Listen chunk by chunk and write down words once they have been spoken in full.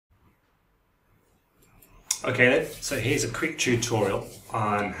Okay then, so here's a quick tutorial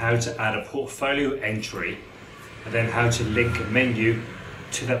on how to add a portfolio entry and then how to link a menu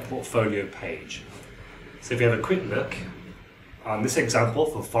to that portfolio page. So if you have a quick look on this example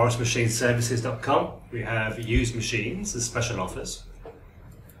for forestmachineservices.com, we have used machines as special offers,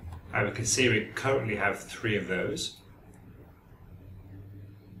 and we can see we currently have 3 of those.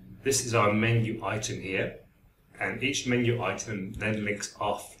 This is our menu item here, and each menu item then links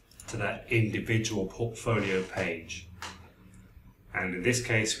off to that individual portfolio page. And in this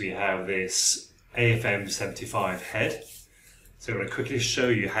case we have this AFM 75 head. So I'm going to quickly show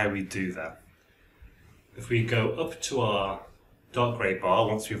you how we do that. If we go up to our dark grey bar,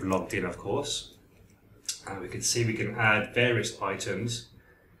 once we've logged in of course, and we can see we can add various items,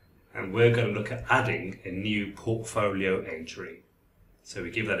 and we're going to look at adding a new portfolio entry. So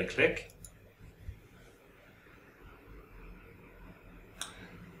we give that a click.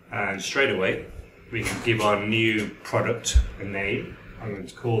 And straight away, we can give our new product a name. I'm going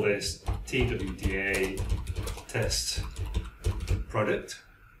to call this TWDA test product.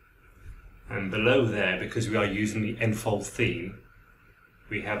 And below there, because we are using the Enfold theme,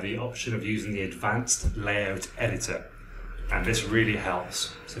 we have the option of using the advanced layout editor. And this really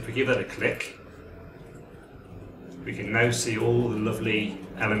helps. So if we give that a click, we can now see all the lovely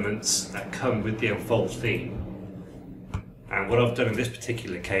elements that come with the Enfold theme. And what I've done in this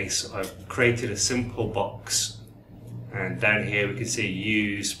particular case, I've created a simple box, and down here we can see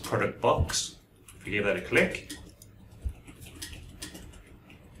use product box. If we give that a click,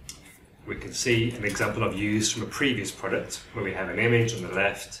 we can see an example I've used from a previous product where we have an image on the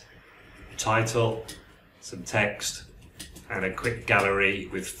left, a title, some text, and a quick gallery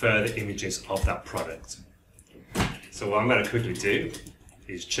with further images of that product. So what I'm going to quickly do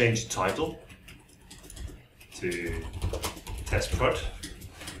is change the title to test prod.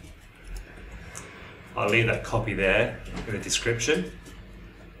 I'll leave that copy there in the description.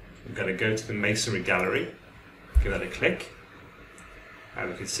 I'm going to go to the masonry gallery, give that a click, and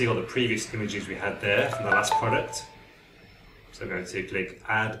we can see all the previous images we had there from the last product. So I'm going to click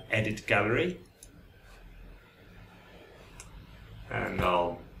add edit gallery, and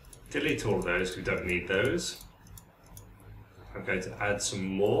I'll delete all of those because we don't need those. I'm going to add some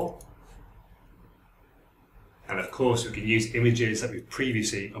more. And of course we can use images that we've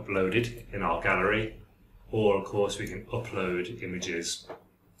previously uploaded in our gallery, or of course we can upload images.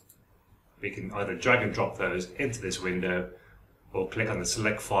 We can either drag and drop those into this window or click on the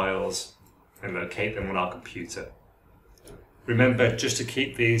select files and locate them on our computer. Remember just to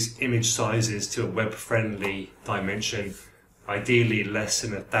keep these image sizes to a web-friendly dimension, ideally less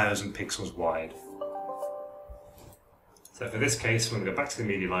than 1000 pixels wide. So for this case, I'm going to go back to the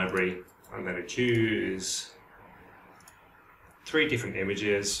media library. I'm going to choose 3 different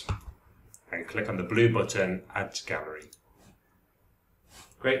images and click on the blue button, add to gallery.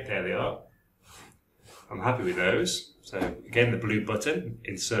 Great, there they are. I'm happy with those. So again, the blue button,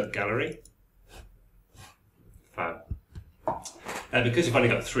 insert gallery. Fab. And because we've only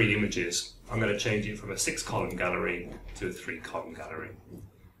got 3 images, I'm going to change it from a 6-column gallery to a 3-column gallery.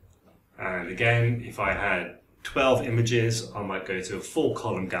 And again, if I had 12 images, I might go to a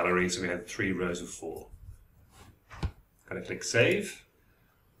 4-column gallery, so we had 3 rows of 4. Going to click save.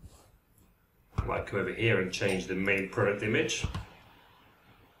 I might come over here and change the main product image.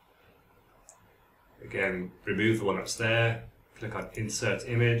 Again, remove the one that's there, click on insert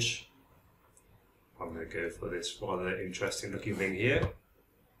image. I'm going to go for this rather interesting looking thing here.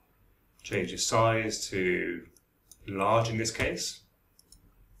 Change the size to large in this case.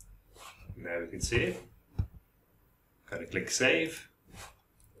 And there we can see it. Going to click save.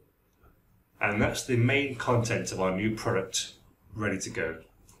 And that's the main content of our new product ready to go.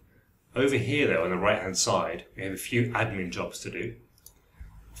 Over here though, on the right hand side, we have a few admin jobs to do.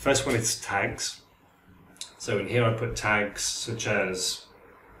 First one is tags. So in here I put tags such as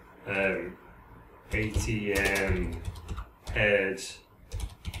ATM, head,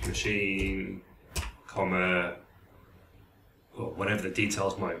 machine, comma, or whatever the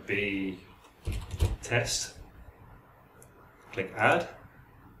details might be, test. Click add.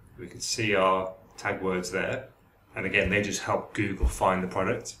 We can see our tag words there, and again they just help Google find the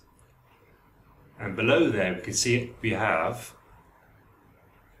product. And below there we can see we have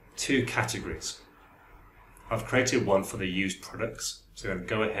 2 categories. I've created one for the used products, so I'm going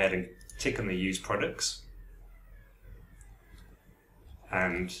to go ahead and tick on the used products,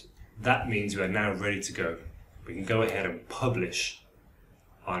 and that means we are now ready to go. We can go ahead and publish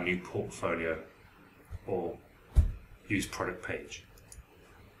our new portfolio or used product page.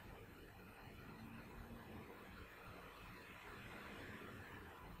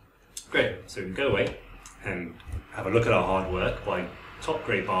 Great, so we can go away and have a look at our hard work by top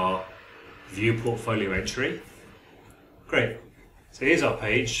grey bar, view portfolio entry. Great. So here's our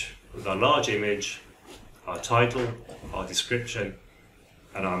page with our large image, our title, our description,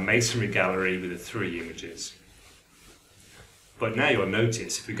 and our masonry gallery with the 3 images. But now you'll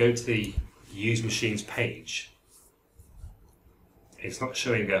notice if we go to the Use Machines page, it's not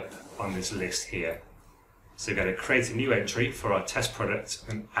showing up on this list here. So we're going to create a new entry for our test product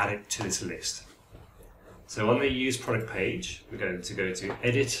and add it to this list. So on the Use Product page, we're going to go to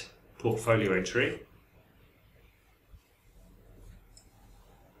Edit Portfolio Entry.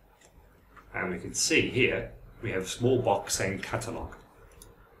 And we can see here, we have a small box saying Catalogue.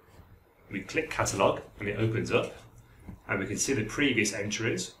 We click Catalogue and it opens up, and we can see the previous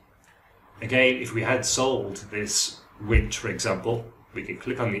entries. Again, if we had sold this winch, for example, we can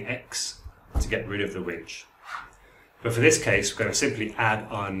click on the X to get rid of the winch. But for this case, we're going to simply add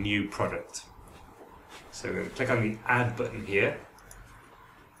our new product. So we're going to click on the Add button here,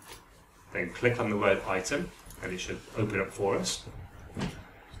 then click on the word item, and it should open up for us.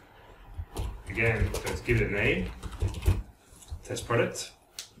 Again, let's give it a name, test product.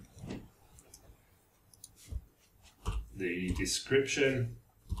 The description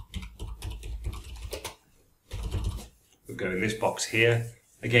will go in this box here.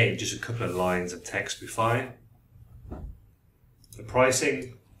 Again, just a couple of lines of text will be fine. The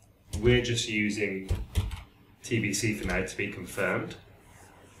pricing, we're just using TBC for now to be confirmed.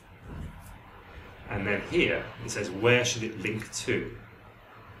 And then here it says where should it link to.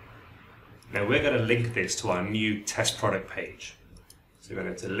 Now we're going to link this to our new test product page. So we're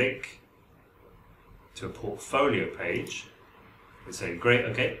going to link to a portfolio page. We're saying great,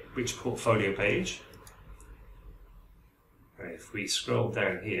 okay, which portfolio page? And if we scroll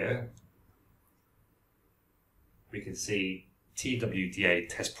down here, we can see TWDA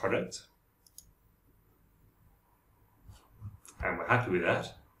test product. And we're happy with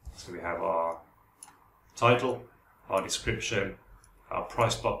that. So we have our title, our description, our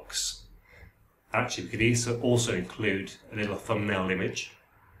price box. Actually, we could also include a little thumbnail image.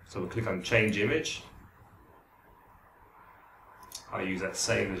 So we'll click on Change Image. I'll use that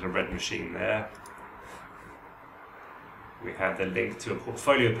same little red machine there. We have the link to a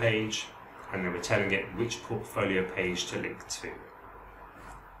portfolio page, and then we're telling it which portfolio page to link to.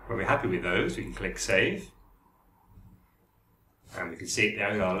 When we're happy with those, we can click Save. And we can see it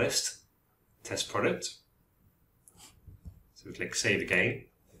there in our list, test product. So we click Save again.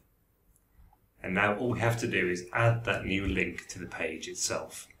 And now all we have to do is add that new link to the page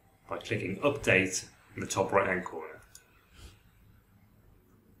itself by clicking Update in the top right hand corner.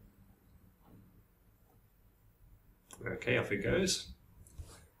 Okay, off it goes.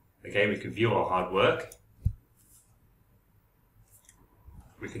 Again, we can view our hard work.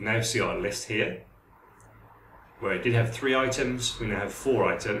 We can now see our list here. Where it did have 3 items, we now have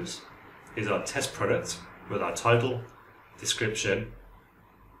 4 items. Here's our test product with our title, description,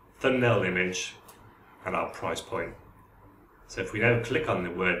 thumbnail image, and our price point. So if we now click on the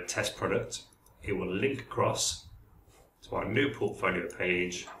word test product, it will link across to our new portfolio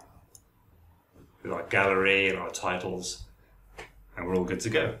page with our gallery and our titles, and we're all good to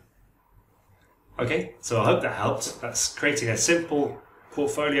go. Okay, so I hope that helped. That's creating a simple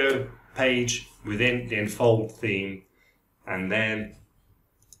portfolio page within the Enfold theme, and then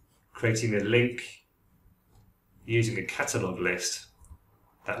creating a link using a catalogue list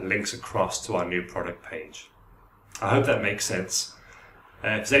that links across to our new product page. I hope that makes sense.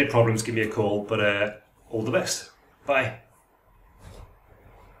 If there's any problems, give me a call, but all the best. Bye.